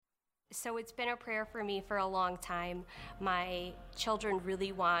So it's been a prayer for me for a long time. My children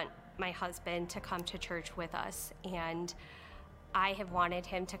really want my husband to come to church with us, and I have wanted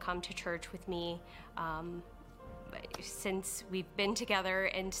him to come to church with me since we've been together,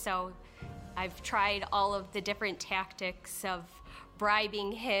 and so I've tried all of the different tactics of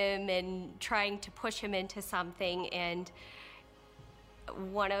bribing him and trying to push him into something. And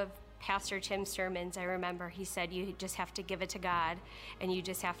one of Pastor Tim's sermons, I remember he said, you just have to give it to God, and you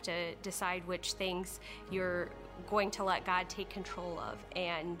just have to decide which things you're going to let God take control of.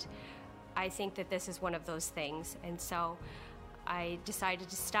 And I think that this is one of those things. And so I decided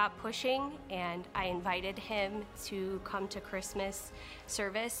to stop pushing, and I invited him to come to Christmas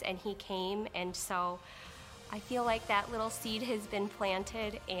service, and he came. And so I feel like that little seed has been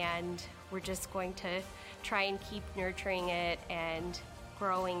planted, and we're just going to try and keep nurturing it and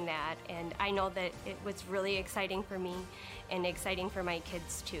growing that. And I know that it was really exciting for me and exciting for my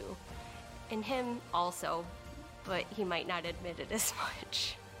kids too, and him also, but he might not admit it as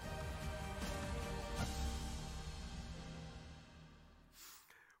much.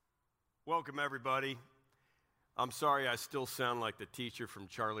 Welcome, everybody. I'm sorry I still sound like the teacher from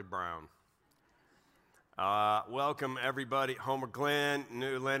Charlie Brown. Welcome, everybody, Homer Glen,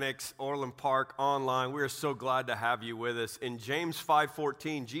 New Lenox, Orland Park, online. We are so glad to have you with us. In James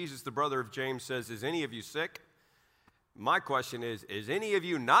 5:14, Jesus, the brother of James, says, is any of you sick? My question is any of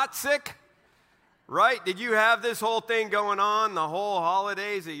you not sick? Right? Did you have this whole thing going on the whole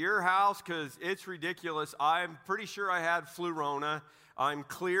holidays at your house? Because it's ridiculous. I'm pretty sure I had Flu-rona. I'm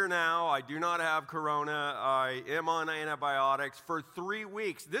clear now. I do not have corona. I am on antibiotics for 3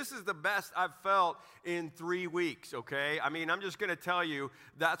 weeks. This is the best I've felt in 3 weeks, okay? I mean, I'm just going to tell you,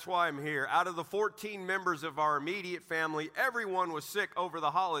 that's why I'm here. Out of the 14 members of our immediate family, everyone was sick over the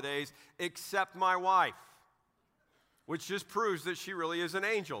holidays except my wife, which just proves that she really is an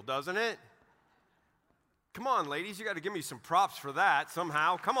angel, doesn't it? Come on, ladies, you got to give me some props for that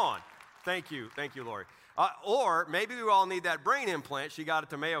somehow. Come on. Thank you, Lori. Or maybe we all need that brain implant. She got it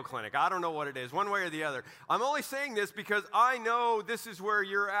to Mayo Clinic. I don't know what it is, one way or the other. I'm only saying this because I know this is where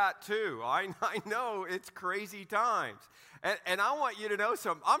you're at too. I know it's crazy times, and I want you to know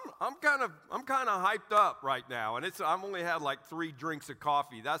something. I'm kind of hyped up right now, and I've only had like 3 drinks of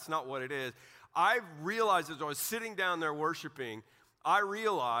coffee. That's not what it is. I realized as I was sitting down there worshiping, I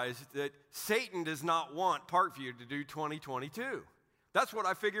realized that Satan does not want Parkview to do 2022. That's what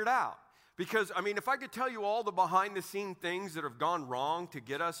I figured out. Because, I mean, if I could tell you all the behind-the-scene things that have gone wrong to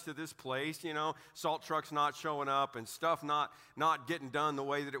get us to this place, you know, salt trucks not showing up and stuff not getting done the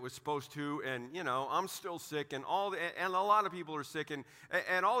way that it was supposed to, and, you know, I'm still sick, and a lot of people are sick, and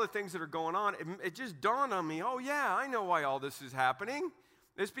all the things that are going on, it just dawned on me, oh, yeah, I know why all this is happening.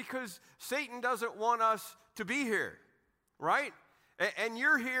 It's because Satan doesn't want us to be here, right? And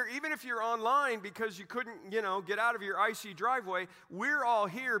you're here, even if you're online because you couldn't, you know, get out of your icy driveway, we're all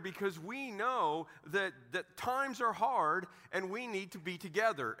here because we know that times are hard and we need to be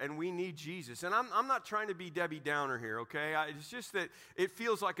together and we need Jesus. And I'm not trying to be Debbie Downer here, okay? It's just that it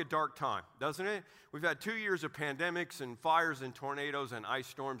feels like a dark time, doesn't it? We've had 2 years of pandemics and fires and tornadoes and ice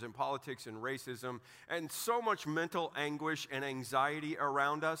storms and politics and racism and so much mental anguish and anxiety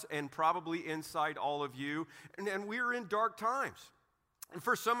around us and probably inside all of you. And we're in dark times. And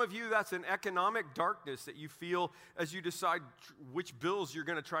for some of you, that's an economic darkness that you feel as you decide which bills you're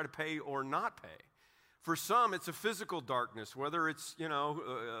going to try to pay or not pay. For some, it's a physical darkness, whether it's, you know,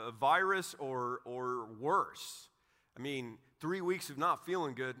 a virus or worse. I mean, 3 weeks of not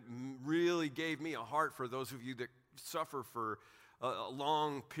feeling good really gave me a heart for those of you that suffer for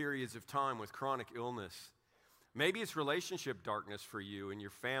long periods of time with chronic illness. Maybe it's relationship darkness for you and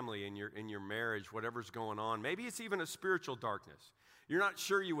your family and your marriage, whatever's going on. Maybe it's even a spiritual darkness. You're not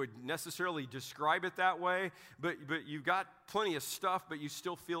sure you would necessarily describe it that way, but you've got plenty of stuff, but you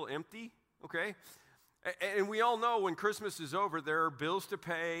still feel empty, okay? And we all know when Christmas is over, there are bills to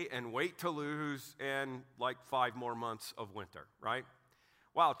pay and weight to lose and like 5 more months of winter, right?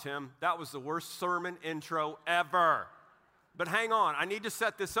 Wow, Tim, that was the worst sermon intro ever. But hang on, I need to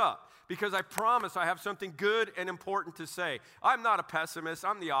set this up because I promise I have something good and important to say. I'm not a pessimist,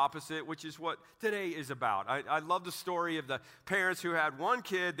 I'm the opposite, which is what today is about. I love the story of the parents who had one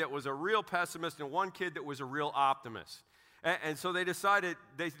kid that was a real pessimist and one kid that was a real optimist. And so they decided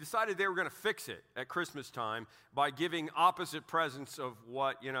they were going to fix it at Christmas time by giving opposite presents of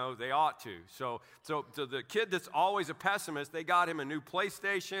what, you know, they ought to. So the kid that's always a pessimist, they got him a new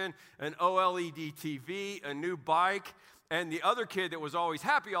PlayStation, an OLED TV, a new bike. And the other kid that was always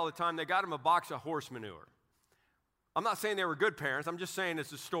happy all the time, they got him a box of horse manure. I'm not saying they were good parents. I'm just saying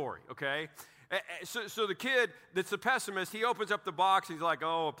it's a story, okay? So the kid that's the pessimist, he opens up the box, he's like,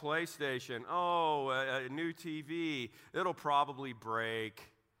 oh, a PlayStation, oh, a new TV, it'll probably break.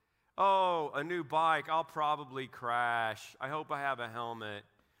 Oh, a new bike, I'll probably crash. I hope I have a helmet.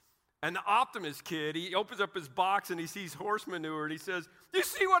 And the optimist kid, he opens up his box and he sees horse manure and he says, do you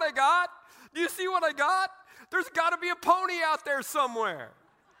see what I got? Do you see what I got? There's got to be a pony out there somewhere.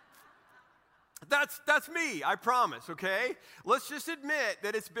 That's me, I promise, okay? Let's just admit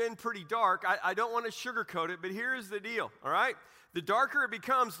that it's been pretty dark. I don't want to sugarcoat it, but here's the deal, all right? The darker it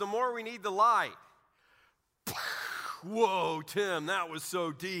becomes, the more we need the light. Whoa, Tim, that was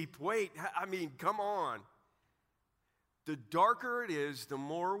so deep. Wait, I mean, come on. The darker it is, the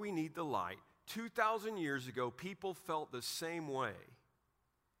more we need the light. 2,000 years ago, people felt the same way.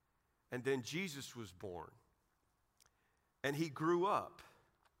 And then Jesus was born. And he grew up.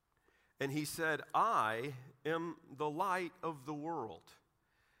 And he said, I am the light of the world.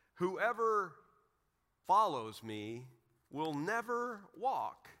 Whoever follows me will never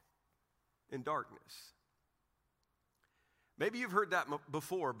walk in darkness. Maybe you've heard that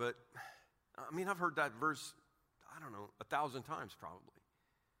before, but I mean, I've heard that verse, I don't know, 1,000 times probably.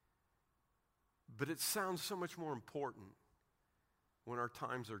 But it sounds so much more important when our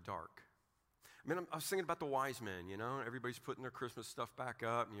times are dark. I mean, I was thinking about the wise men, you know. Everybody's putting their Christmas stuff back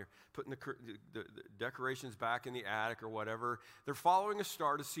up, and you're putting the decorations back in the attic or whatever. They're following a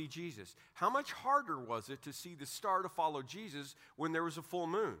star to see Jesus. How much harder was it to see the star to follow Jesus when there was a full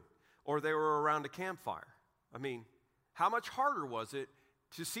moon or they were around a campfire? I mean, how much harder was it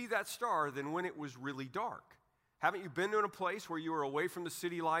to see that star than when it was really dark? Haven't you been to a place where you were away from the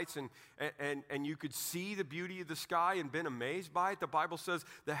city lights and you could see the beauty of the sky and been amazed by it? The Bible says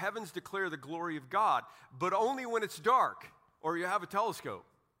the heavens declare the glory of God, but only when it's dark or you have a telescope.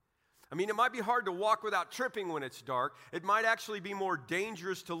 I mean, it might be hard to walk without tripping when it's dark. It might actually be more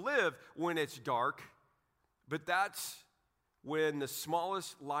dangerous to live when it's dark, but that's when the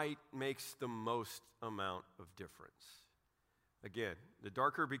smallest light makes the most amount of difference. Again, the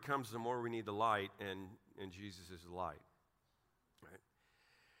darker it becomes, the more we need the light, and Jesus is the light. Right?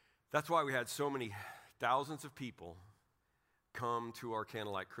 That's why we had so many thousands of people come to our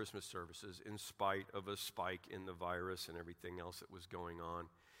Candlelight Christmas services in spite of a spike in the virus and everything else that was going on.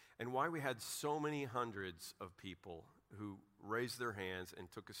 And why we had so many hundreds of people who raised their hands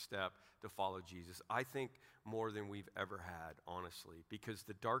and took a step to follow Jesus. I think more than we've ever had, honestly, because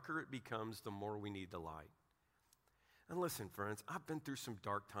the darker it becomes, the more we need the light. And listen, friends, I've been through some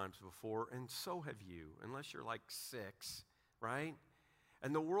dark times before, and so have you, unless you're like 6, right?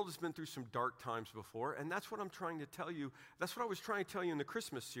 And the world has been through some dark times before, and that's what I'm trying to tell you. That's what I was trying to tell you in the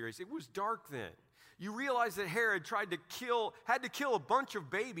Christmas series. It was dark then. You realize that Herod had to kill a bunch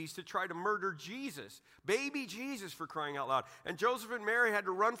of babies to try to murder Jesus. Baby Jesus, for crying out loud. And Joseph and Mary had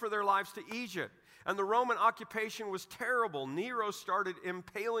to run for their lives to Egypt. And the Roman occupation was terrible. Nero started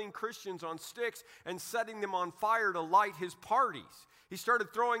impaling Christians on sticks and setting them on fire to light his parties. He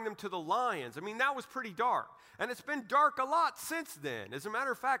started throwing them to the lions. I mean, that was pretty dark. And it's been dark a lot since then. As a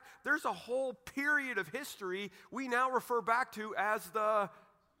matter of fact, there's a whole period of history we now refer back to as the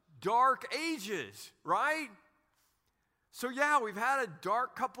Dark Ages, right? So yeah, we've had a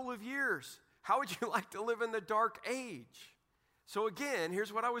dark couple of years. How would you like to live in the dark age? So again,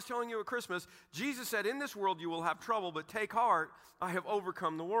 here's what I was telling you at Christmas. Jesus said, in this world you will have trouble, but take heart, I have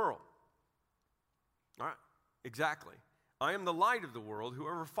overcome the world. All right, exactly. I am the light of the world.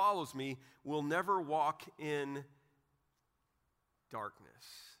 Whoever follows me will never walk in darkness.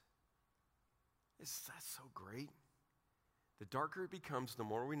 That's so great. The darker it becomes, the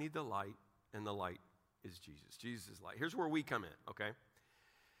more we need the light, and the light is Jesus. Jesus is light. Here's where we come in, okay?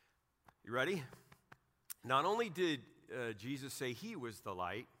 You ready? Not only did Jesus say he was the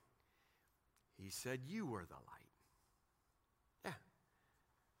light, he said you were the light.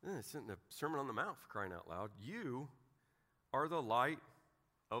 Yeah. It's in the Sermon on the Mount, for crying out loud. You are the light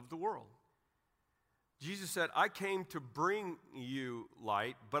of the world. Jesus said, I came to bring you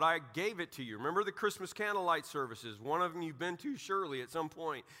light, but I gave it to you. Remember the Christmas candlelight services? One of them you've been to surely at some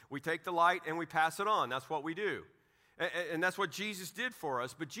point. We take the light and we pass it on. That's what we do. And that's what Jesus did for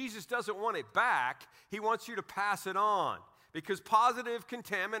us. But Jesus doesn't want it back. He wants you to pass it on because positive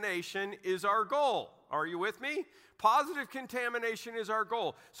contamination is our goal, Are you with me? Positive contamination is our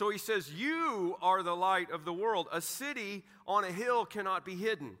goal. So he says, you are the light of the world. A city on a hill cannot be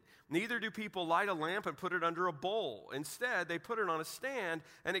hidden. Neither do people light a lamp and put it under a bowl. Instead, they put it on a stand,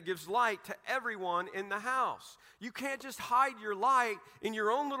 and it gives light to everyone in the house. You can't just hide your light in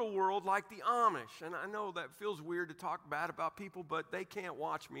your own little world like the Amish. And I know that feels weird to talk bad about people, but they can't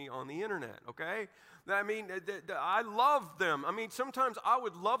watch me on the internet, okay? I mean, I love them. I mean, sometimes I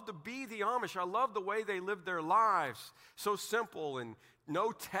would love to be the Amish. I love the way they live their lives. So simple and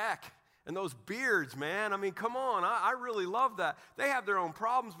no tech. And those beards, man, I mean, come on, I really love that. They have their own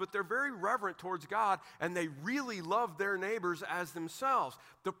problems, but they're very reverent towards God, and they really love their neighbors as themselves.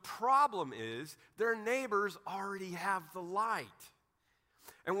 The problem is their neighbors already have the light.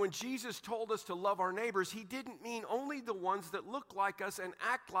 And when Jesus told us to love our neighbors, he didn't mean only the ones that look like us and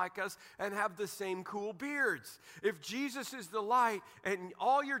act like us and have the same cool beards. If Jesus is the light and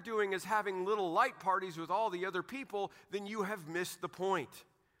all you're doing is having little light parties with all the other people, then you have missed the point.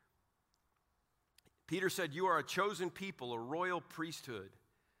 Peter said, you are a chosen people, a royal priesthood,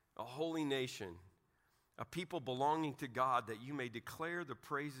 a holy nation, a people belonging to God, that you may declare the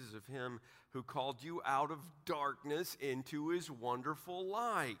praises of him who called you out of darkness into his wonderful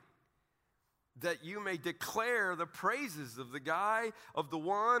light. That you may declare the praises of the God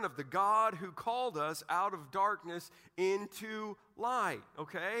who called us out of darkness into light,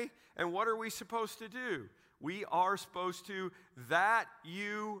 okay? And what are we supposed to do? We are supposed to, that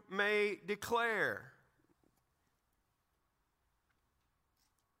you may declare.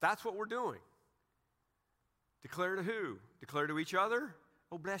 That's what we're doing. Declare to who? Declare to each other?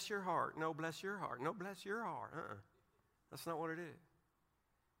 Oh, bless your heart. No, bless your heart. No, bless your heart. That's not what it is.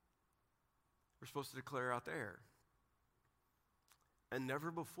 We're supposed to declare out there. And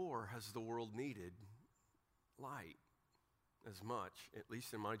never before has the world needed light as much, at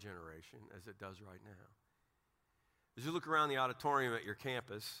least in my generation, as it does right now. As you look around the auditorium at your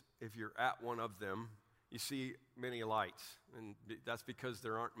campus, if you're at one of them, you see many lights, and that's because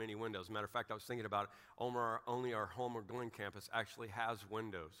there aren't many windows. Matter of fact, I was thinking about it. Only our Homer Glen campus actually has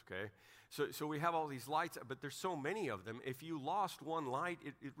windows, okay? So we have all these lights, but there's so many of them. If you lost one light,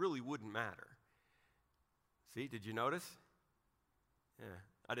 it really wouldn't matter. See, did you notice? Yeah,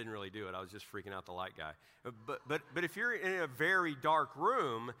 I didn't really do it. I was just freaking out the light guy. But if you're in a very dark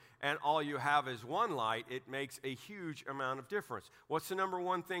room and all you have is one light, it makes a huge amount of difference. What's the number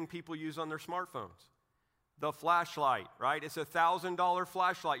one thing people use on their smartphones? The flashlight, right? It's a $1,000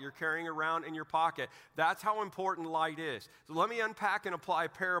 flashlight you're carrying around in your pocket. That's how important light is. So let me unpack and apply a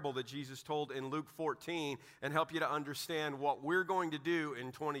parable that Jesus told in Luke 14 and help you to understand what we're going to do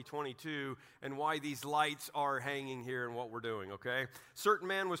in 2022 and why these lights are hanging here and what we're doing, okay? Certain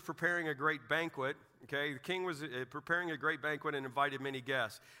man was preparing a great banquet. Okay, the king was preparing a great banquet and invited many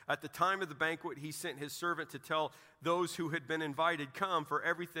guests. At the time of the banquet, he sent his servant to tell those who had been invited, come, for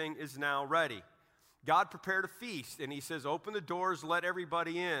everything is now ready. God prepared a feast, and he says, open the doors, let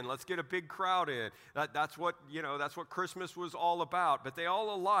everybody in. Let's get a big crowd in. That's what Christmas was all about. But they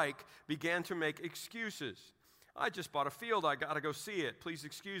all alike began to make excuses. I just bought a field. I got to go see it. Please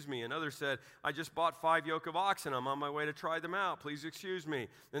excuse me. Another said, I just bought 5 yoke of oxen. I'm on my way to try them out. Please excuse me.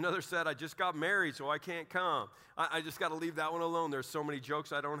 Another said, I just got married, so I can't come. I just got to leave that one alone. There's so many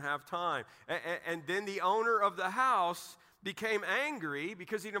jokes, I don't have time. And then the owner of the house became angry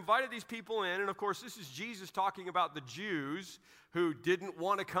because he'd invited these people in. And of course, this is Jesus talking about the Jews who didn't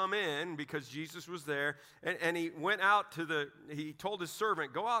want to come in because Jesus was there. And he went out he told his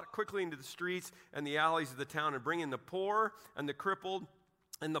servant, go out quickly into the streets and the alleys of the town and bring in the poor and the crippled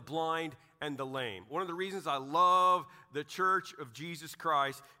and the blind and the lame. One of the reasons I love the Church of Jesus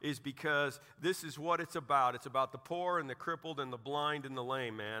Christ is because this is what it's about. It's about the poor and the crippled and the blind and the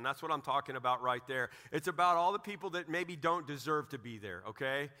lame, man. That's what I'm talking about right there. It's about all the people that maybe don't deserve to be there,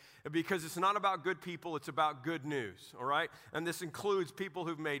 okay? Because it's not about good people, it's about good news, all right? And this includes people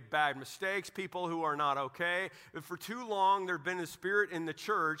who've made bad mistakes, people who are not okay. For too long, there's been a spirit in the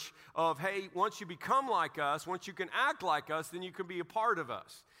church of, hey, once you become like us, once you can act like us, then you can be a part of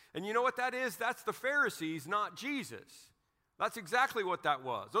us. And you know what that is? That's the Pharisees, not Jesus. That's exactly what that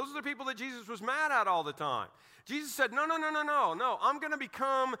was. Those are the people that Jesus was mad at all the time. Jesus said, no, I'm going to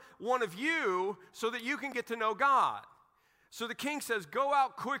become one of you so that you can get to know God. So the king says, go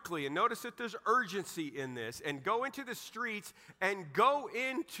out quickly, and notice that there's urgency in this, and go into the streets and go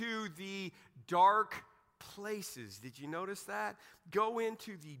into the dark places. Did you notice that? Go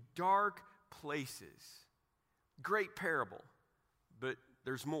into the dark places. Great parable, but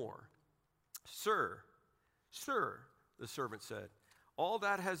there's more. Sir, the servant said, all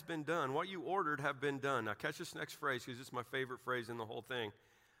that has been done. What you ordered have been done. Now catch this next phrase because it's my favorite phrase in the whole thing.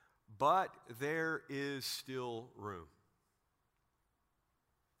 but there is still room.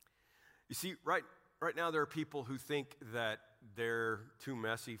 You see, right now there are people who think that they're too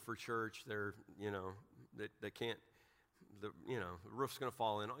messy for church. They're, they can't, the roof's going to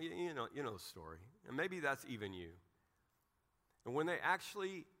fall in. You know the story. And maybe that's even you. And when they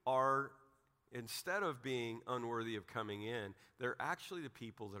actually are, instead of being unworthy of coming in, they're actually the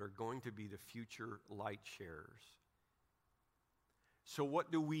people that are going to be the future light sharers. So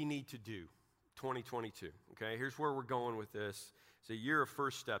what do we need to do? 2022, okay? Here's where we're going with this. It's a year of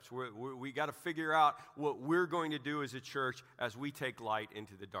first steps. We got to figure out what we're going to do as a church as we take light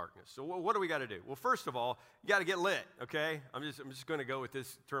into the darkness. So what do we got to do? Well, first of all, you got to get lit, okay? I'm just going to go with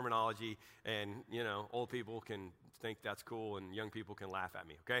this terminology, and, old people can think that's cool and young people can laugh at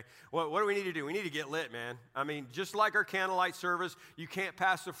me, okay? What do we need to do? We need to get lit, man. I mean, just like our candlelight service, you can't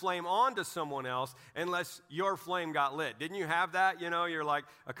pass the flame on to someone else unless your flame got lit. Didn't you have that? You're like,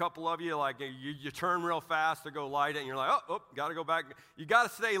 a couple of you, like, you turn real fast to go light it, and you're like, oh, got to go back. You got to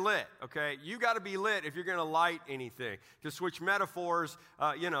stay lit, okay? You got to be lit if you're going to light anything. To switch metaphors,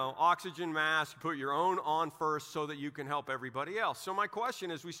 oxygen mask, put your own on first so that you can help everybody else. So my question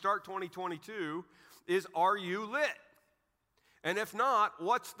as we start 2022 is, are you lit? And if not,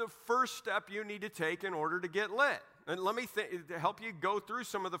 what's the first step you need to take in order to get lit? And let me help you go through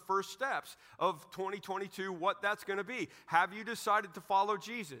some of the first steps of 2022, what that's going to be. Have you decided to follow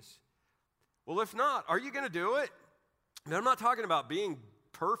Jesus? Well, if not, are you going to do it? Now, I'm not talking about being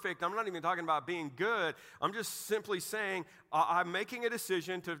perfect. I'm not even talking about being good. I'm just simply saying I'm making a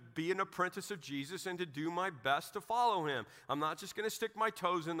decision to be an apprentice of Jesus and to do my best to follow him. I'm not just going to stick my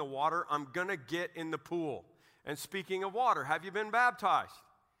toes in the water. I'm going to get in the pool. And speaking of water, have you been baptized?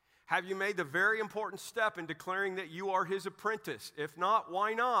 Have you made the very important step in declaring that you are his apprentice? If not,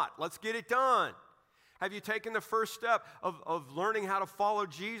 why not? Let's get it done. Have you taken the first step of learning how to follow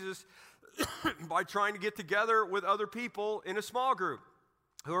Jesus by trying to get together with other people in a small group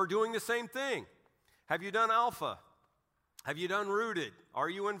who are doing the same thing? Have you done Alpha? Have you done Rooted? Are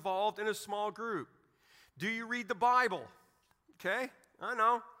you involved in a small group? Do you read the Bible? Okay, I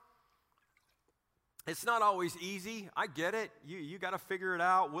know. It's not always easy. I get it. You got to figure it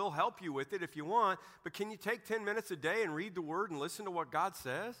out. We'll help you with it if you want. But can you take 10 minutes a day and read the Word and listen to what God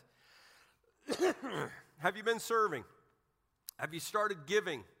says? Have you been serving? Have you started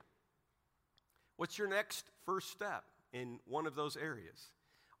giving? What's your next first step in one of those areas?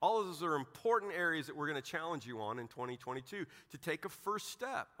 All of those are important areas that we're going to challenge you on in 2022 to take a first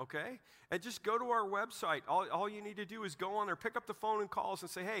step, okay? And just go to our website. All you need to do is go on there, pick up the phone and call us and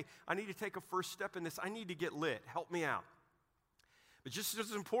say, hey, I need to take a first step in this. I need to get lit. Help me out. But just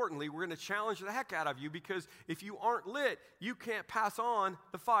as importantly, we're going to challenge the heck out of you, because if you aren't lit, you can't pass on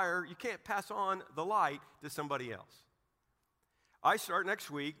the fire. You can't pass on the light to somebody else. I start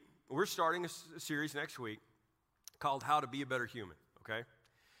next week. We're starting a series next week called How to Be a Better Human, okay?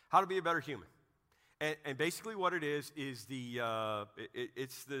 How to be a better human. And basically what it is it's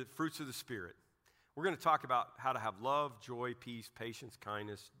the fruits of the Spirit. We're going to talk about how to have love, joy, peace, patience,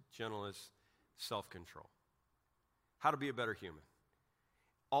 kindness, gentleness, self-control. How to be a better human.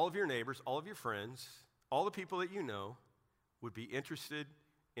 All of your neighbors, all of your friends, all the people that you know would be interested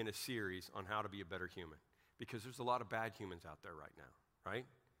in a series on how to be a better human, because there's a lot of bad humans out there right now, right?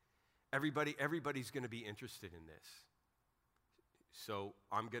 Everybody's going to be interested in this. So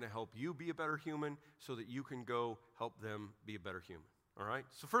I'm going to help you be a better human so that you can go help them be a better human, all right?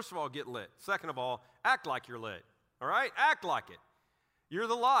 So first of all, get lit. Second of all, act like you're lit, all right? Act like it. You're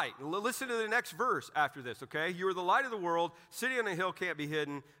the light. Listen to the next verse after this, okay? You are the light of the world. City on a hill can't be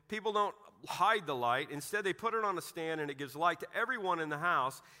hidden. People don't hide the light. Instead, they put it on a stand, and it gives light to everyone in the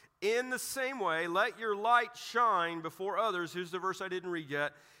house. In the same way, let your light shine before others. Here's the verse I didn't read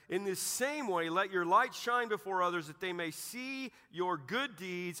yet. In the same way, let your light shine before others, that they may see your good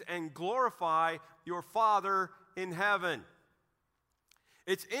deeds and glorify your Father in heaven.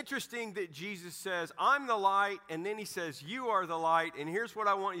 It's interesting that Jesus says, I'm the light, and then he says, you are the light, and here's what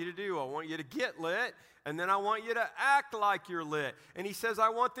I want you to do. I want you to get lit, and then I want you to act like you're lit. And he says, I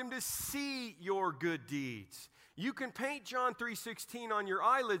want them to see your good deeds. You can paint John 3:16 on your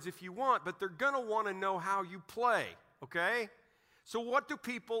eyelids if you want, but they're going to want to know how you play, okay? So what do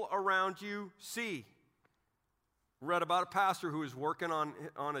people around you see? Read about a pastor who was working on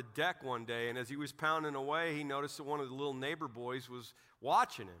a deck one day, and as he was pounding away, he noticed that one of the little neighbor boys was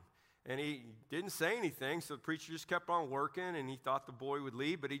watching him. And he didn't say anything, so the preacher just kept on working, and he thought the boy would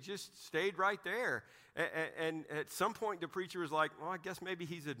leave, but he just stayed right there. And at some point, the preacher was like, well, I guess maybe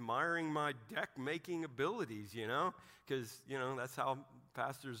he's admiring my deck-making abilities, because, that's how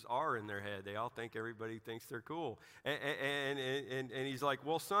pastors are in their head. They all think everybody thinks they're cool. And he's like,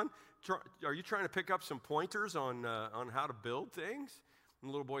 well, son, are you trying to pick up some pointers on how to build things? And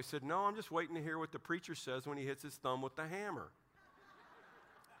the little boy said, no, I'm just waiting to hear what the preacher says when he hits his thumb with the hammer.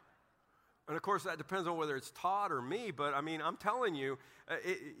 And of course, that depends on whether it's Todd or me, but I mean, I'm telling you,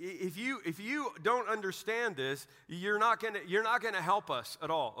 if you don't understand this, you're not gonna help us at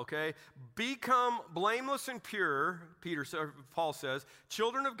all, okay? Become blameless and pure, Paul says,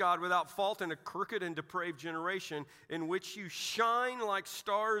 children of God without fault in a crooked and depraved generation, in which you shine like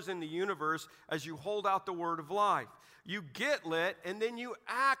stars in the universe as you hold out the word of life. You get lit, and then you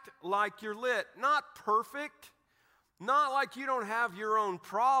act like you're lit. Not perfect, not like you don't have your own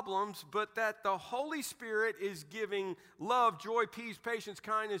problems, but that the Holy Spirit is giving love, joy, peace, patience,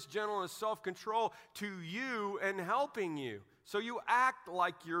 kindness, gentleness, self-control to you and helping you. So you act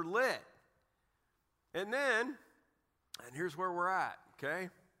like you're lit. And here's where we're at, okay?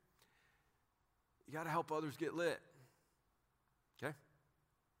 You got to help others get lit, okay?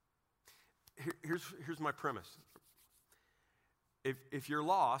 Here's my premise. If you're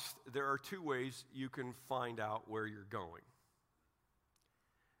lost, there are two ways you can find out where you're going.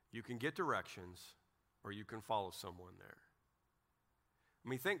 You can get directions, or you can follow someone there. I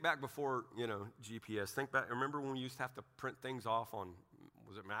mean, think back before, GPS. Think back, remember when we used to have to print things off on,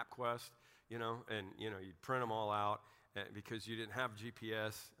 was it MapQuest? And you'd print them all out because you didn't have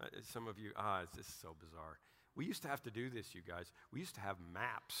GPS. Some of you, it's just so bizarre. We used to have to do this, you guys. We used to have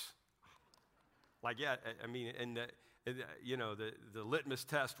maps. The litmus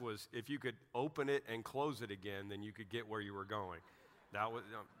test was if you could open it and close it again, then you could get where you were going.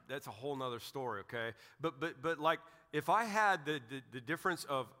 That's a whole nother story, okay? But like if I had the difference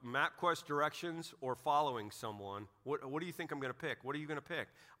of MapQuest directions or following someone, what do you think I'm going to pick? What are you going to pick?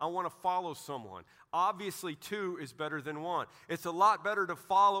 I want to follow someone. Obviously, 2 is better than 1. It's a lot better to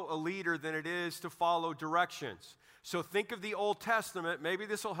follow a leader than it is to follow directions. So think of the Old Testament. Maybe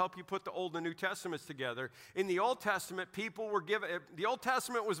this will help you put the Old and New Testaments together. In the Old Testament, people were given, the Old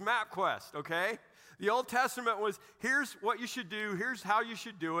Testament was MapQuest, okay? The Old Testament was, here's what you should do, here's how you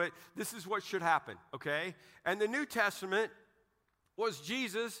should do it, this is what should happen, okay? And the New Testament was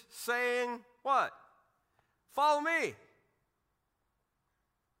Jesus saying what? Follow me.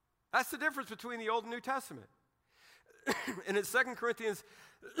 That's the difference between the Old and New Testament. And in 2 Corinthians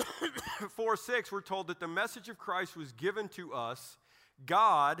 4:6, we're told that the message of Christ was given to us.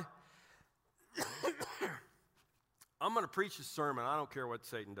 God, I'm going to preach a sermon. I don't care what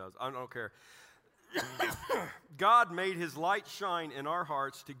Satan does. I don't care. God made his light shine in our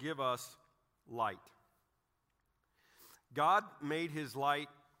hearts to give us light. God made his light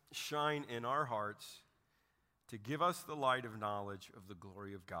shine in our hearts to give us the light of knowledge of the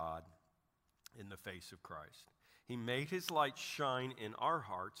glory of God in the face of Christ. He made his light shine in our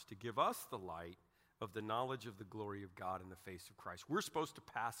hearts to give us the light of the knowledge of the glory of God in the face of Christ. We're supposed to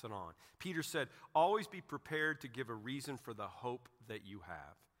pass it on. Peter said, always be prepared to give a reason for the hope that you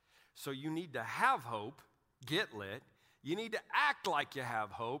have. So you need to have hope, get lit. You need to act like you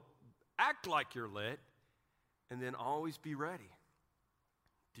have hope, act like you're lit, and then always be ready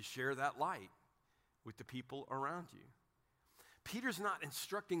to share that light with the people around you. Peter's not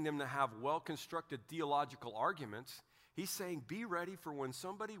instructing them to have well-constructed theological arguments. He's saying, be ready for when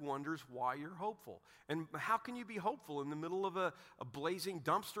somebody wonders why you're hopeful. And how can you be hopeful in the middle of a blazing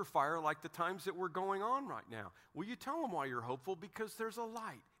dumpster fire like the times that we're going on right now? Well, you tell them why you're hopeful because there's a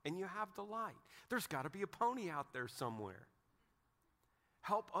light, and you have the light. There's got to be a pony out there somewhere.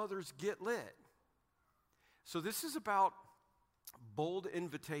 Help others get lit. So this is about bold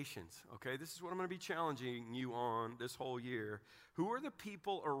invitations, okay? This is what I'm going to be challenging you on this whole year. Who are the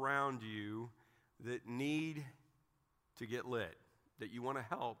people around you that need to get lit, that you want to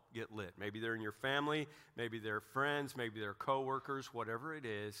help get lit? Maybe they're in your family, maybe they're friends, maybe they're coworkers, whatever it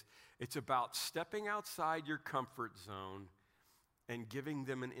is. It's about stepping outside your comfort zone and giving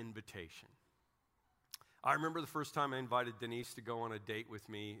them an invitation. I remember the first time I invited Denise to go on a date with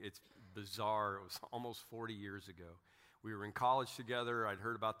me. It's bizarre. It was almost 40 years ago. We were in college together. I'd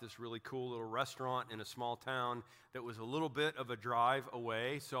heard about this really cool little restaurant in a small town that was a little bit of a drive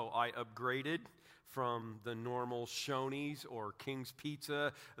away, so I upgraded from the normal Shoney's or King's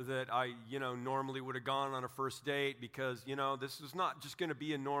Pizza that I, normally would have gone on a first date because, this is not just going to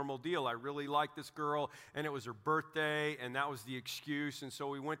be a normal deal. I really like this girl, and it was her birthday, and that was the excuse, and so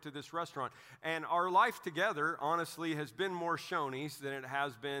we went to this restaurant. And our life together, honestly, has been more Shoney's than it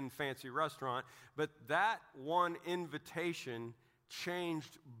has been fancy restaurant, but that one invitation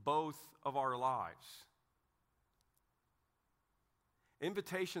changed both of our lives.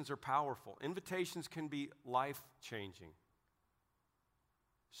 Invitations are powerful. Invitations can be life-changing.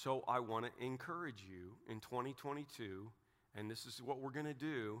 So I want to encourage you in 2022, and this is what we're going to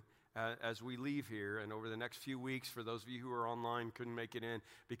do as we leave here and over the next few weeks. For those of you who are online, couldn't make it in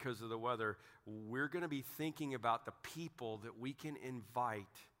because of the weather, we're going to be thinking about the people that we can invite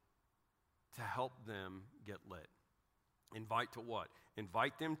to help them get lit. Invite to what?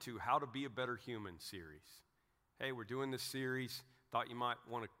 Invite them to How to Be a Better Human series. Hey, we're doing this series. Thought you might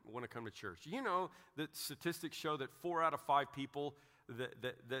want to come to church. You know that statistics show that 4 out of 5 people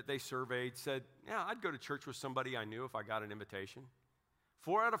that they surveyed said, yeah, I'd go to church with somebody I knew if I got an invitation.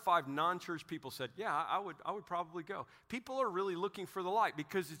 4 out of 5 non-church people said, yeah, I would probably go. People are really looking for the light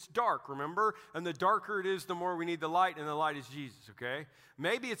because it's dark, remember? And the darker it is, the more we need the light, and the light is Jesus, okay?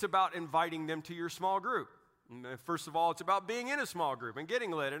 Maybe it's about inviting them to your small group. First of all, it's about being in a small group and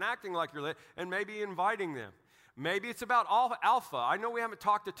getting lit and acting like you're lit and maybe inviting them. Maybe it's about Alpha. I know we haven't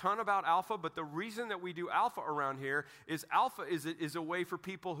talked a ton about Alpha, but the reason that we do Alpha around here is Alpha is a way for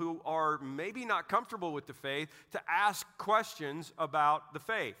people who are maybe not comfortable with the faith to ask questions about the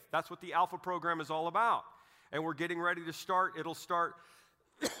faith. That's what the Alpha program is all about. And we're getting ready to start. It'll start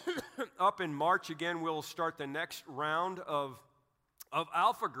up in March. Again, we'll start the next round of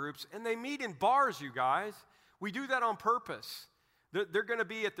Alpha groups, and they meet in bars, you guys. We do that on purpose. They're going to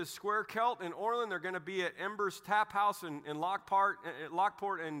be at the Square Celt in Orland. They're going to be at Ember's Tap House in Lockport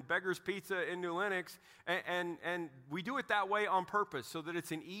and Beggar's Pizza in New Lenox. And we do it that way on purpose so that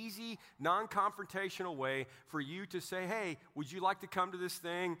it's an easy, non-confrontational way for you to say, hey, would you like to come to this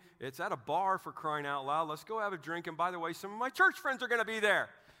thing? It's at a bar, for crying out loud. Let's go have a drink. And by the way, some of my church friends are going to be there.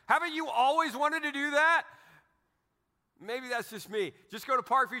 Haven't you always wanted to do that? Maybe that's just me. Just go to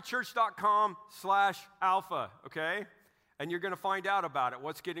parkviewchurch.com/alpha, okay? And you're going to find out about it,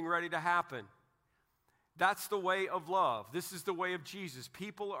 what's getting ready to happen. That's the way of love. This is the way of Jesus.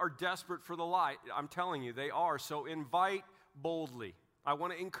 People are desperate for the light. I'm telling you, they are. So invite boldly. I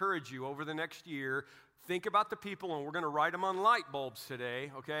want to encourage you over the next year. Think about the people, and we're going to write them on light bulbs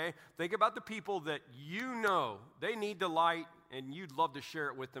today, okay? Think about the people that you know they need the light, and you'd love to share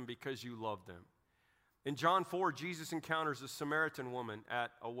it with them because you love them. In John 4, Jesus encounters a Samaritan woman at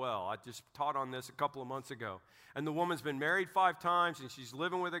a well. I just taught on this a couple of months ago. And the woman's been married 5 times, and she's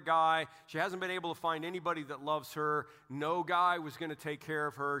living with a guy. She hasn't been able to find anybody that loves her. No guy was going to take care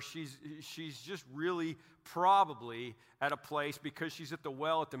of her. She's just really probably at a place, because she's at the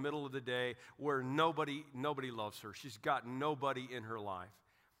well at the middle of the day, where nobody loves her. She's got nobody in her life.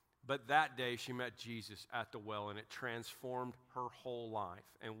 But that day, she met Jesus at the well, and it transformed her whole life.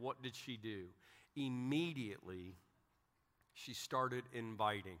 And what did she do? Immediately, she started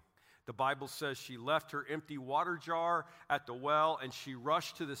inviting. The Bible says she left her empty water jar at the well, and she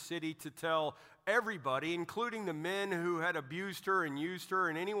rushed to the city to tell everybody, including the men who had abused her and used her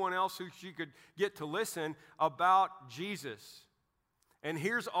and anyone else who she could get to listen, about Jesus. And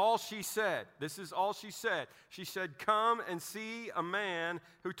here's all she said. This is all she said. She said, "Come and see a man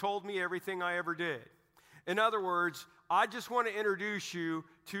who told me everything I ever did." In other words, I just want to introduce you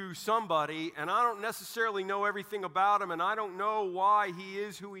to somebody, and I don't necessarily know everything about him, and I don't know why he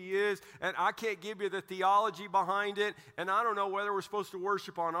is who he is, and I can't give you the theology behind it, and I don't know whether we're supposed to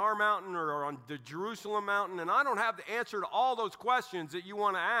worship on our mountain or on the Jerusalem mountain, and I don't have the answer to all those questions that you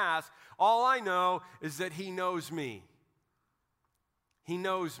want to ask. All I know is that he knows me. He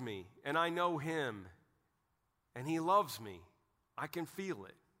knows me, and I know him, and he loves me. I can feel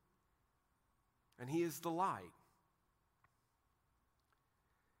it, and he is the light.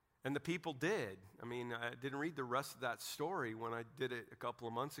 And the people did. I mean, I didn't read the rest of that story when I did it a couple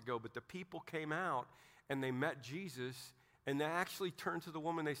of months ago, but the people came out and they met Jesus, and they actually turned to the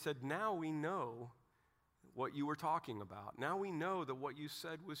woman. They said, "Now we know what you were talking about. Now we know that what you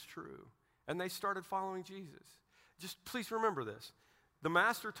said was true." And they started following Jesus. Just please remember this. The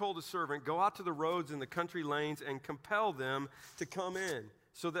master told the servant, "Go out to the roads and the country lanes and compel them to come in,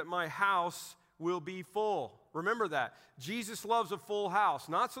 so that my house will be full." Remember that. Jesus loves a full house,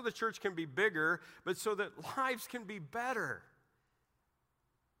 not so the church can be bigger, but so that lives can be better.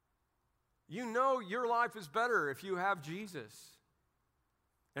 You know your life is better if you have Jesus.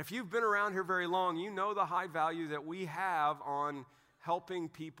 If you've been around here very long, you know the high value that we have on helping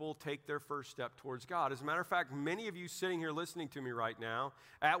people take their first step towards God. As a matter of fact, many of you sitting here listening to me right now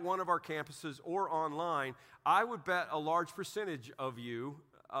at one of our campuses or online, I would bet a large percentage of you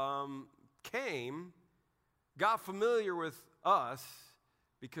got familiar with us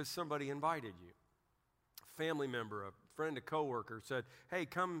because somebody invited you. A family member, a friend, a coworker said, hey,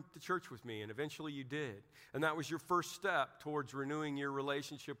 come to church with me, and eventually you did. And that was your first step towards renewing your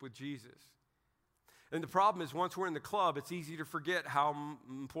relationship with Jesus. And the problem is, once we're in the club, it's easy to forget how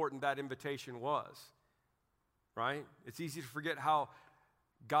important that invitation was, right? It's easy to forget how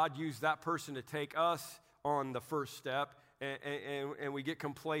God used that person to take us on the first step, and we get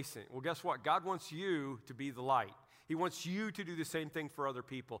complacent. Well, guess what? God wants you to be the light. He wants you to do the same thing for other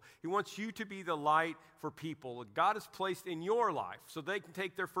people. He wants you to be the light for people God has placed in your life so they can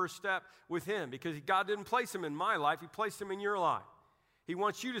take their first step with Him, because God didn't place them in my life. He placed them in your life. He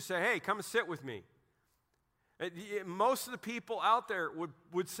wants you to say, hey, come and sit with me. Most of the people out there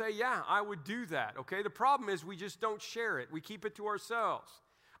would say, yeah, I would do that, okay? The problem is we just don't share it. We keep it to ourselves.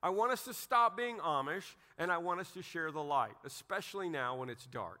 I want us to stop being Amish, and I want us to share the light, especially now when it's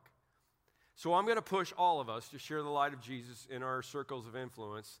dark. So I'm going to push all of us to share the light of Jesus in our circles of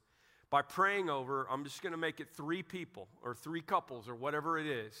influence by praying over, I'm just going to make it 3 people or 3 couples or whatever it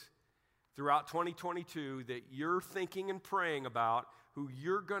is throughout 2022 that you're thinking and praying about, who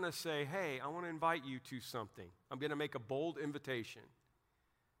you're going to say, hey, I want to invite you to something. I'm going to make a bold invitation.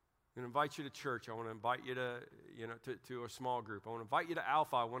 I'm going to invite you to church. I want to invite you to a small group. I want to invite you to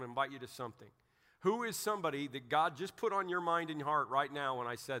Alpha. I want to invite you to something. Who is somebody that God just put on your mind and heart right now when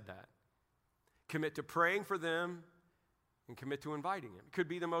I said that? Commit to praying for them and commit to inviting them. It could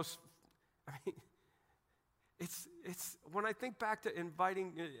be the most, it's when I think back to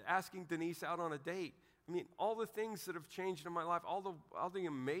asking Denise out on a date, all the things that have changed in my life, all the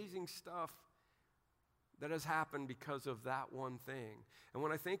amazing stuff that has happened because of that one thing. And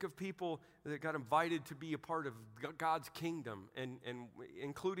when I think of people that got invited to be a part of God's kingdom, and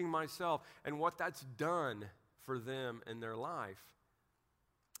including myself, and what that's done for them in their life,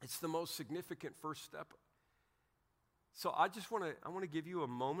 it's the most significant first step. So I want to give you a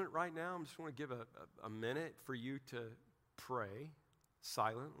moment right now. I just want to give a minute for you to pray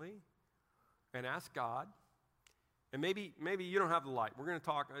silently and ask God. And maybe you don't have the light. We're going to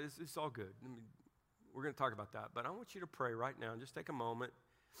talk. It's all good. We're going to talk about that. But I want you to pray right now. Just take a moment,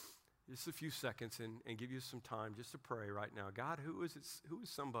 just a few seconds, and give you some time just to pray right now. God, who is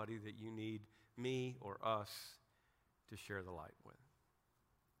somebody that you need me or us to share the light with?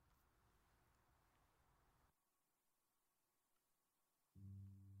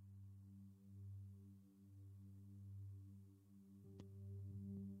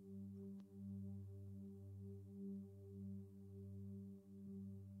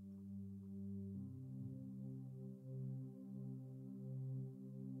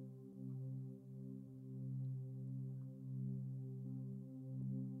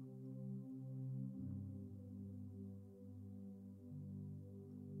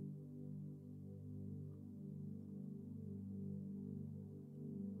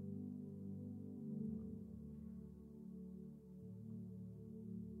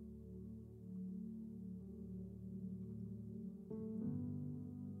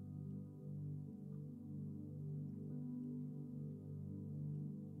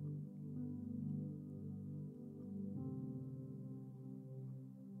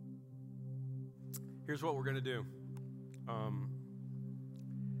 Here's what we're going to do.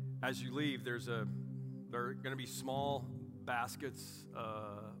 As you leave, there are going to be small baskets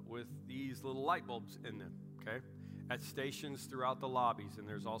with these little light bulbs in them, okay? At stations throughout the lobbies, and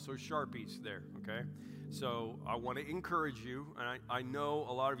there's also Sharpies there, okay? So I want to encourage you, and I know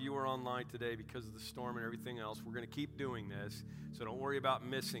a lot of you are online today because of the storm and everything else. We're going to keep doing this, so don't worry about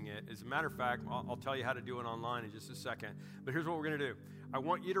missing it. As a matter of fact, I'll tell you how to do it online in just a second. But here's what we're going to do. I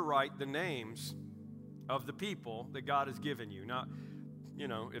want you to write the names of the people that God has given you. Now,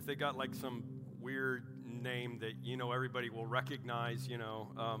 if they got like some weird name that everybody will recognize,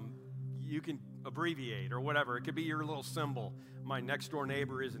 you can abbreviate or whatever. It could be your little symbol. My next door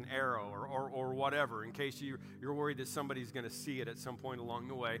neighbor is an arrow or whatever, in case you're worried that somebody's going to see it at some point along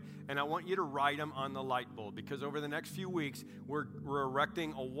the way. And I want you to write them on the light bulb, because over the next few weeks, we're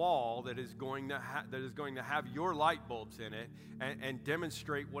erecting a wall that is going to have your light bulbs in it and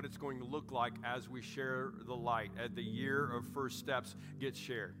demonstrate what it's going to look like as we share the light, as the year of first steps gets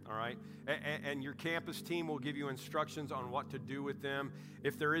shared, all right? And your campus team will give you instructions on what to do with them.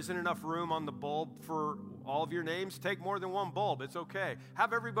 If there isn't enough room on the bulb, bulb for all of your names. Take more than one bulb. It's okay.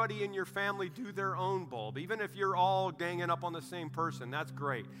 Have everybody in your family do their own bulb. Even if you're all ganging up on the same person, that's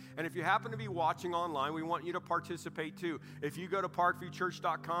great. And if you happen to be watching online, we want you to participate too. If you go to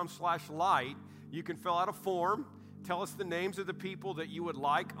parkviewchurch.com/light, you can fill out a form. Tell us the names of the people that you would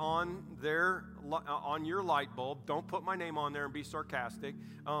like on your light bulb. Don't put my name on there and be sarcastic.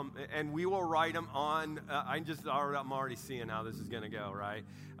 And we will write them on. I'm already seeing how this is going to go, right?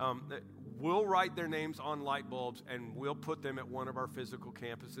 We'll write their names on light bulbs, and we'll put them at one of our physical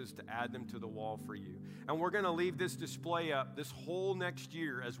campuses to add them to the wall for you. And we're going to leave this display up this whole next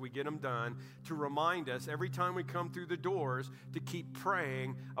year as we get them done to remind us every time we come through the doors to keep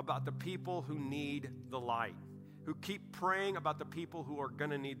praying about the people who need the light, who keep praying about the people who are going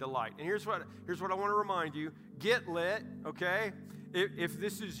to need the light. And here's what I want to remind you. Get lit, okay? If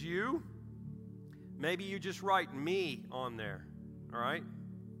this is you, maybe you just write me on there, all right?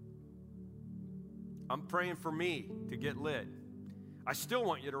 I'm praying for me to get lit. I still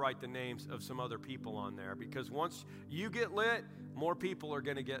want you to write the names of some other people on there, because once you get lit, more people are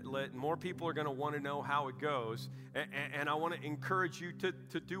going to get lit, and more people are going to want to know how it goes. And I want to encourage you to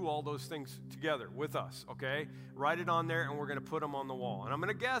do all those things together with us, okay? Write it on there, and we're going to put them on the wall. And I'm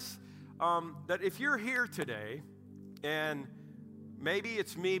going to guess that if you're here today, and maybe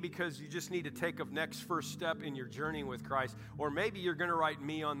it's me because you just need to take a next first step in your journey with Christ, or maybe you're going to write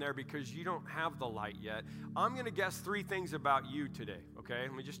me on there because you don't have the light yet. I'm going to guess 3 things about you today, okay?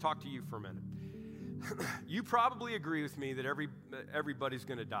 Let me just talk to you for a minute. You probably agree with me that everybody's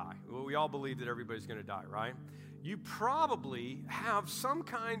going to die. Well, we all believe that everybody's going to die, right? You probably have some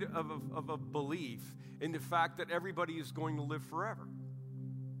kind of a belief in the fact that everybody is going to live forever.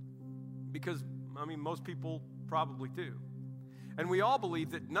 Because, most people probably do. And we all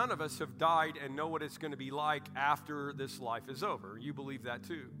believe that none of us have died and know what it's going to be like after this life is over. You believe that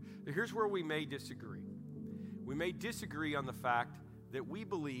too. But here's where we may disagree. We may disagree on the fact that we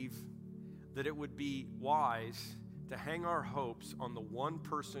believe that it would be wise to hang our hopes on the one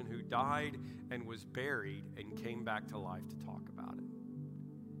person who died and was buried and came back to life to talk about it.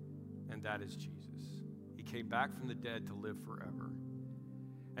 And that is Jesus. He came back from the dead to live forever.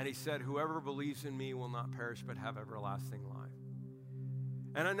 And he said, whoever believes in me will not perish but have everlasting life.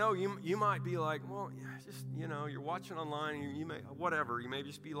 And I know you might be like, well, just, you're watching online, you may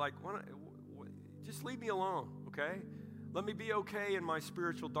just be like, just leave me alone, okay? Let me be okay in my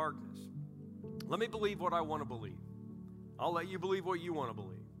spiritual darkness. Let me believe what I want to believe. I'll let you believe what you want to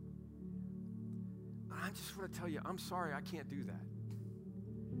believe. I just want to tell you, I'm sorry, I can't do that.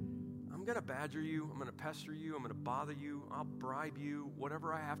 I'm going to badger you. I'm going to pester you. I'm going to bother you. I'll bribe you,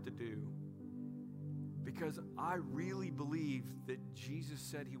 whatever I have to do. Because I really believe that Jesus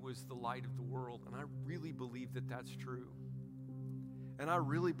said he was the light of the world, and I really believe that that's true. And I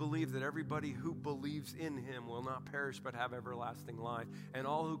really believe that everybody who believes in him will not perish but have everlasting life, and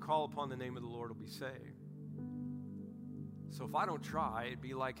all who call upon the name of the Lord will be saved. So if I don't try, it'd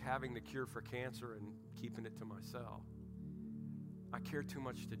be like having the cure for cancer and keeping it to myself. I care too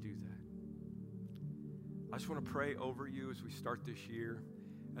much to do that. I just want to pray over you as we start this year.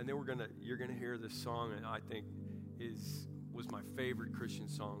 And then you're gonna hear this song that I think was my favorite Christian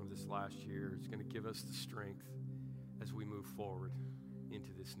song of this last year. It's gonna give us the strength as we move forward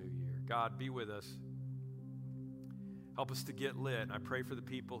into this new year. God, be with us. Help us to get lit. I pray for the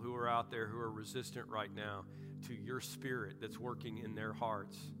people who are out there who are resistant right now to your spirit that's working in their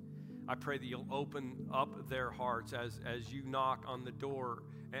hearts. I pray that you'll open up their hearts as you knock on the door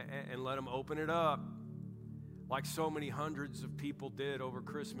and let them open it up. Like so many hundreds of people did over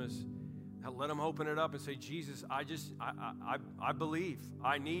Christmas. Let them open it up and say, Jesus, I believe.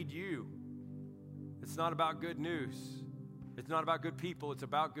 I need you. It's not about good news. It's not about good people. It's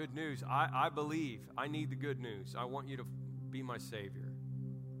about good news. I believe. I need the good news. I want you to be my Savior.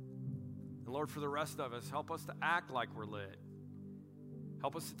 And Lord, for the rest of us, help us to act like we're lit.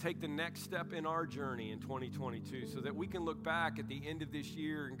 Help us to take the next step in our journey in 2022 so that we can look back at the end of this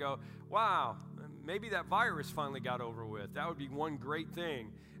year and go, wow, maybe that virus finally got over with. That would be one great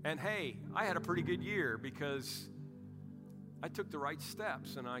thing. And hey, I had a pretty good year because I took the right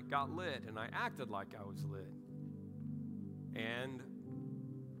steps and I got lit and I acted like I was lit. And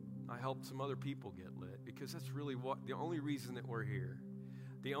I helped some other people get lit because that's really the only reason that we're here.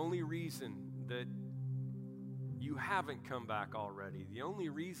 The only reason that you haven't come back already, the only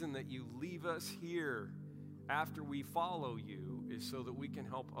reason that you leave us here after we follow you is so that we can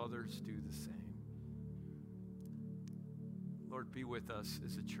help others do the same. Lord, be with us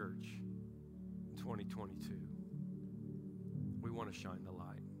as a church in 2022. We want to shine the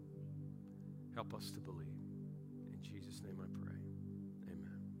light. Help us to believe. In Jesus' name I pray.